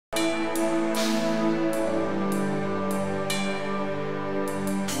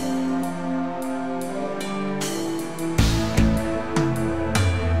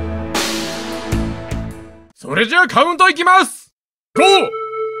それじゃあカウントいきます。 5、4、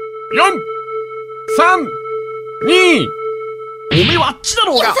3、2、おめえはあっちだ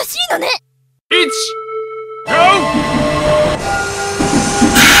ろうが。優しいのね。1、GO！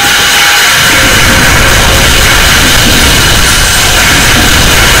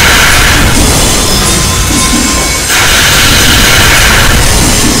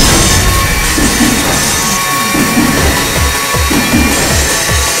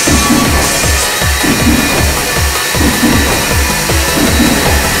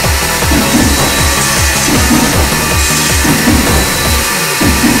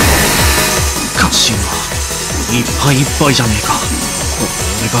いっぱいいっぱいじゃねえか。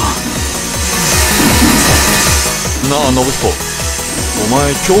俺が。なあ信彦、お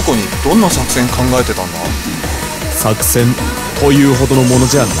前京子にどんな作戦考えてたんだ？作戦というほどのもの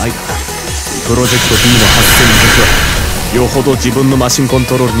じゃないが、プロジェクト D の8000はよほど自分のマシンコン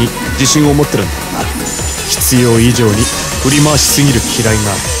トロールに自信を持ってるんだろうな。必要以上に振り回しすぎる嫌い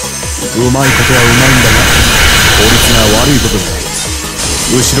がある。うまいことはうまいんだが、効率が悪い部分がある。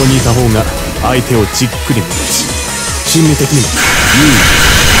後ろにいた方が相手をじっくり見るし、心理的にも優位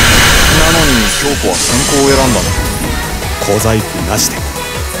なのに京子は先行を選んだんだ。小細工なしで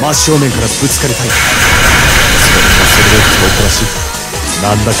真正面からぶつかりたい。それで京子らしい。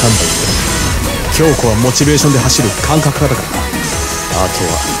なんだかんだ言って京子はモチベーションで走る感覚派だからな。あと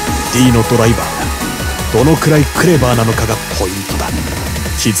は D のドライバーがどのくらいクレバーなのかがポイントだ。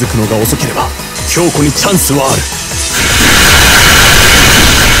気づくのが遅ければ京子にチャンスはある。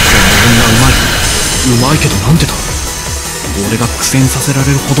みんなうまいけどなんでだ。俺が苦戦させら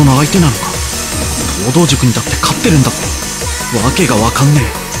れるほどの相手なのか。東道塾にだって勝ってるんだって。わけがわかんねえ。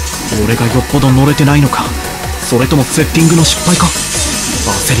俺がよっぽど乗れてないのか、それともセッティングの失敗か。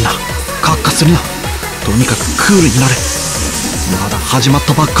焦るな、カッカするな。とにかくクールになれ。まだ始まっ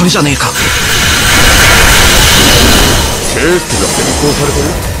たばっかりじゃねえか。圭介が先行されて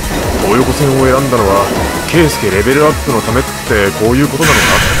る。東横線を選んだのは圭介レベルアップのためってこういうことなの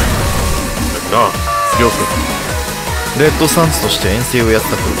かなあ、涼介。レッドサンズとして遠征をやっ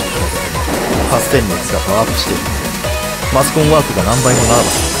てた頃だったので、8000熱がパワーアップしているので、マスコンワークが何倍もナーバ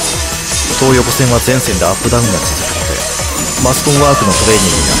ス。東横線は全線でアップダウンが続くので、マスコンワークのトレーニ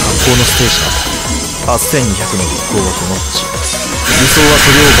ングや格好のステージなど8200の立行は5ノッチ、輸送は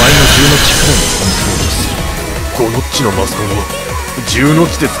それを倍の10ノッチくらいにコントロールする。5ノッチのマスコンを10ノ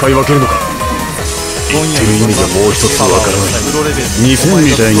ッチで使い分けるのか。言ってる意味がもう一つわからない。2000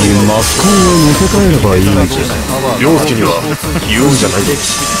みたいにマスコンを乗せ替えればいいんじゃ。涼介には言うんじゃないぞ。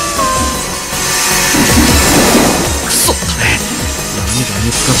クソったね。何が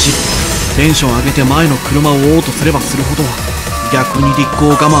難しい。テンション上げて前の車を追おうとすればするほど逆に立候を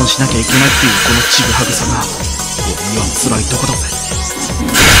我慢しなきゃいけないっていうこのちぐはぐさが俺には辛いとこだぜ。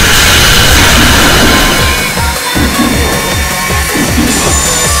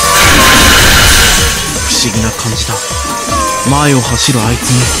不思議な感じだ。前を走るあい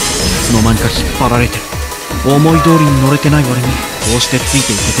つにいつの間にか引っ張られてる。思い通りに乗れてない割にこうしてつい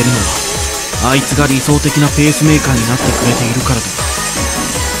ていけてるのはあいつが理想的なペースメーカーになってくれているからだ。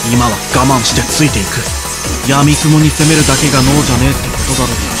今は我慢してついていく。闇雲に攻めるだけがノーじゃねえってことだ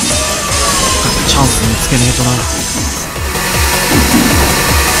ろうが、チャンス見つけねえと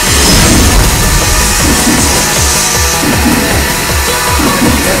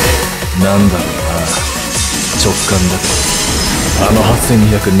な。なんだろうな、直感だけど、あの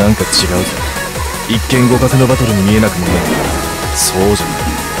8200なんか違うぜ。一見互角のバトルに見えなくもないが、そうじゃない。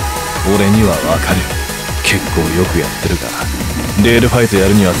俺にはわかる。結構よくやってるが、レールファイトや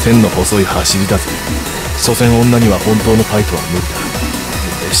るには線の細い走りだぜ。所詮女には本当のファイトは無理だ。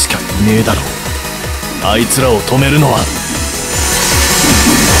俺しかいねえだろ。あいつらを止めるのは。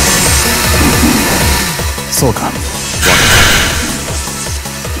そうか、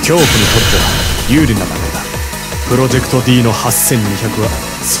京子にとっては有利な場面だ。プロジェクト D の8200は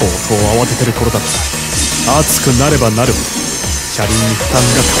相当慌ててる頃だった。熱くなればなるほど車輪に負担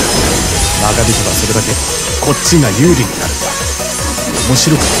がかかる。長引けばそれだけこっちが有利になるんだ。面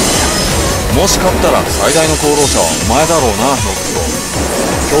白くない。もし勝ったら最大の功労者はお前だろうな、信彦。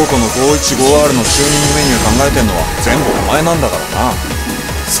京子の 515R のチューニングメニュー考えてんのは全部お前なんだからな。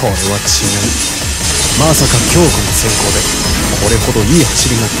それは違う。まさか京子の先行でこれほどいい走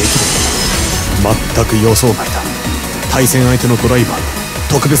りができるのか。全く予想外だ。対戦相手のドライバーが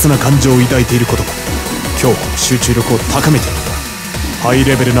特別な感情を抱いていることも京子の集中力を高めているんだ。ハイ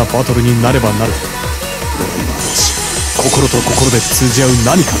レベルなバトルになればなるほどドライバー同士心と心で通じ合う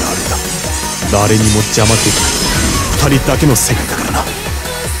何かがあるんだ。誰にも邪魔できない2人だけの世界だからな。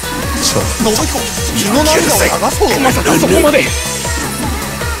血の涙を流そう。まさかそこまで。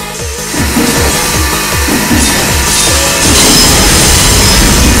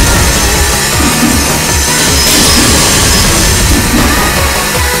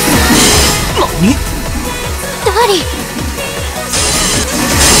何？ダリ。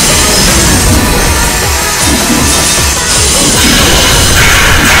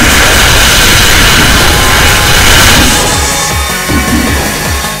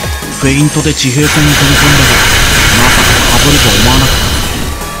フェイントで地平線に飛び込んだが、まさかかぶると思わなかっ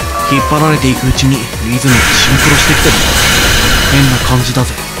た。引っ張られていくうちにリズムがシンクロしてきてる。変な感じだ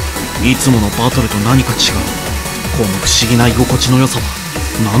ぜ。いつものバトルと何か違う。この不思議な居心地の良さは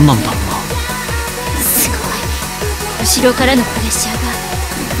何なんだろうな。すごい。後ろからのプレッシャーが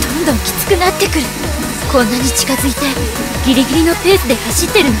どんどんきつくなってくる。こんなに近づいてギリギリのペースで走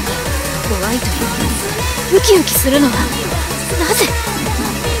ってるのに怖いというよりウキウキするのはなぜ？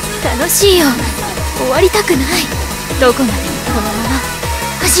楽しいよ。終わりたくない。どこまでもこのまま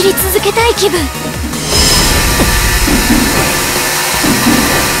走り続けたい気分。分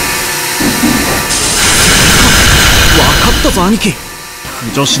かったぞ兄貴。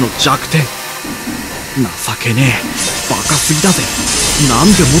不女子の弱点。情けねえ。バカすぎだぜ。な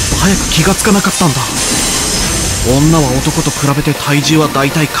んでもっと早く気がつかなかったんだ。女は男と比べて体重は大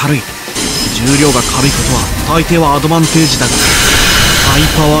体軽い。重量が軽いことは大抵はアドバンテージだが、ハイ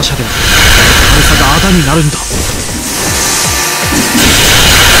パワー車では軽さがあだになるんだ。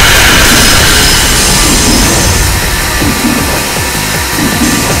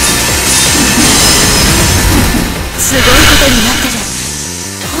すごいことになってる。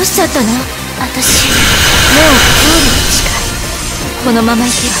どうしちゃったの？私もうゴールに近い。このまま行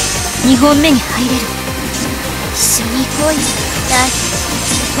けば2本目に入れる。一緒に行こうよ。ダイ。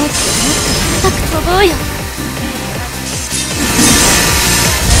もっともっと高く飛ぼうよ。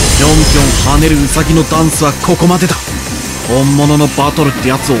ぴょんぴょん跳ねるウサギのダンスはここまでだ。本物のバトルって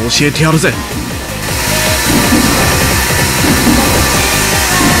やつを教えてやるぜ。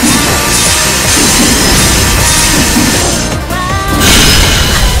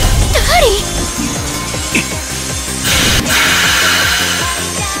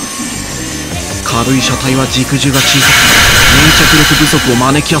軽い車体は軸重が小さく粘着力不足を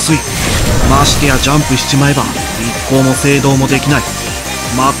招きやすい。ましてやジャンプしちまえば一向の制動もできない。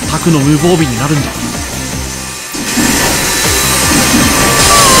全くの無防備になるんだ。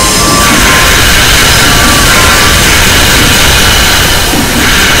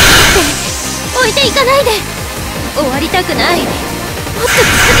置いていかないで。終わりたくない。もっと続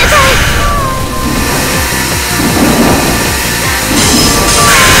けたい。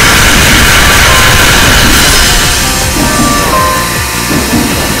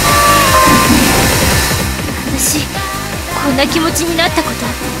私こんな気持ちになったこと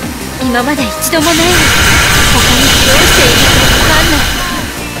今まで一度もないの。他にどうしていいか分かんな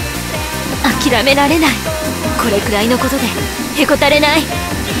い。諦められない。これくらいのことでへこたれない。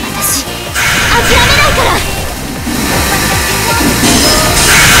私諦めないから。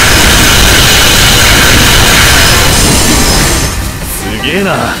すげえ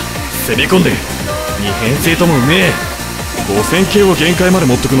な。攻め込んで二編成ともうめえ。5000系を限界まで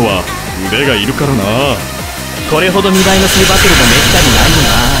持ってくのは腕がいるからな。これほど見栄えのするバトルもめったにないよ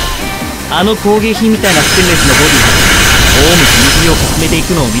な。あの工芸品みたいなステンレスのボディがオウムギリギリを進めてい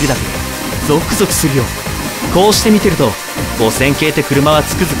くのを見るだけでゾクゾクするよ。こうして見てると5000系って車は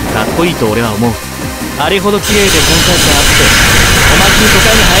つくづくかっこいいと俺は思う。あれほど綺麗で存在感あっておまけに都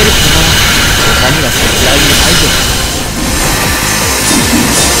会に入る車は他には絶対にないよ。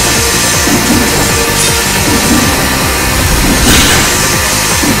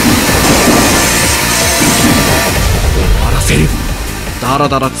だら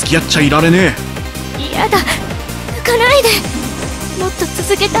だら付き合っちゃいられねえ。嫌だ。抜かないで。もっと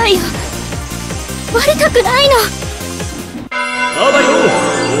続けたいよ。割りたくないの。ただよ、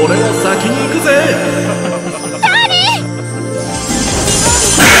俺は先に行くぜ。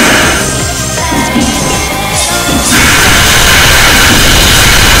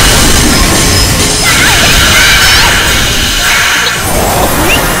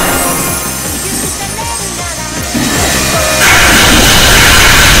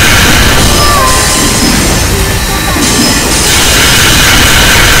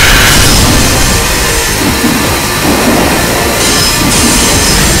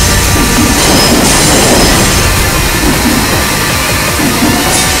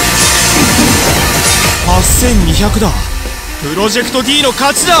8200だ。プロジェクト D の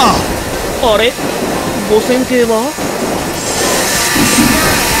勝ちだ。あれ5000系は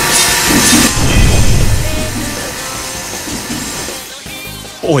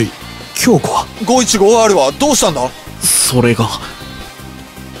おい、京子は 515R はどうしたんだ？それが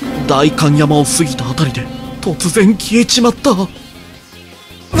代官山を過ぎたあたりで突然消えちまった。なん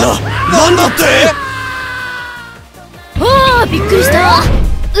だって？ああ、びっくりした。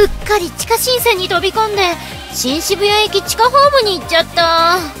うっかり地下新線に飛び込んで新渋谷駅地下ホームに行っちゃっ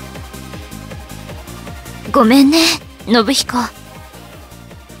た。ごめんね、信彦。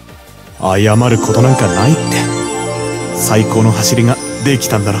謝ることなんかないって。最高の走りができ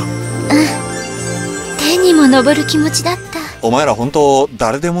たんだろ。天にも昇る気持ちだった。お前ら本当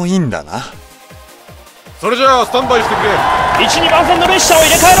誰でもいいんだな。それじゃあスタンバイしてくれ。1、2番線の列車を入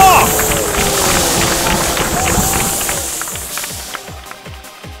れ替え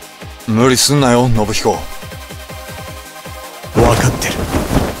ろ。無理すんなよ、信彦。分かってる。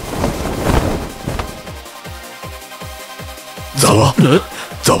ざわ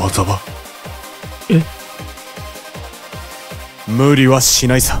ざわざわ。無理はし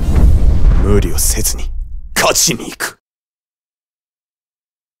ないさ。無理をせずに勝ちに行く。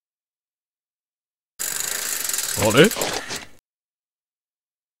あれ？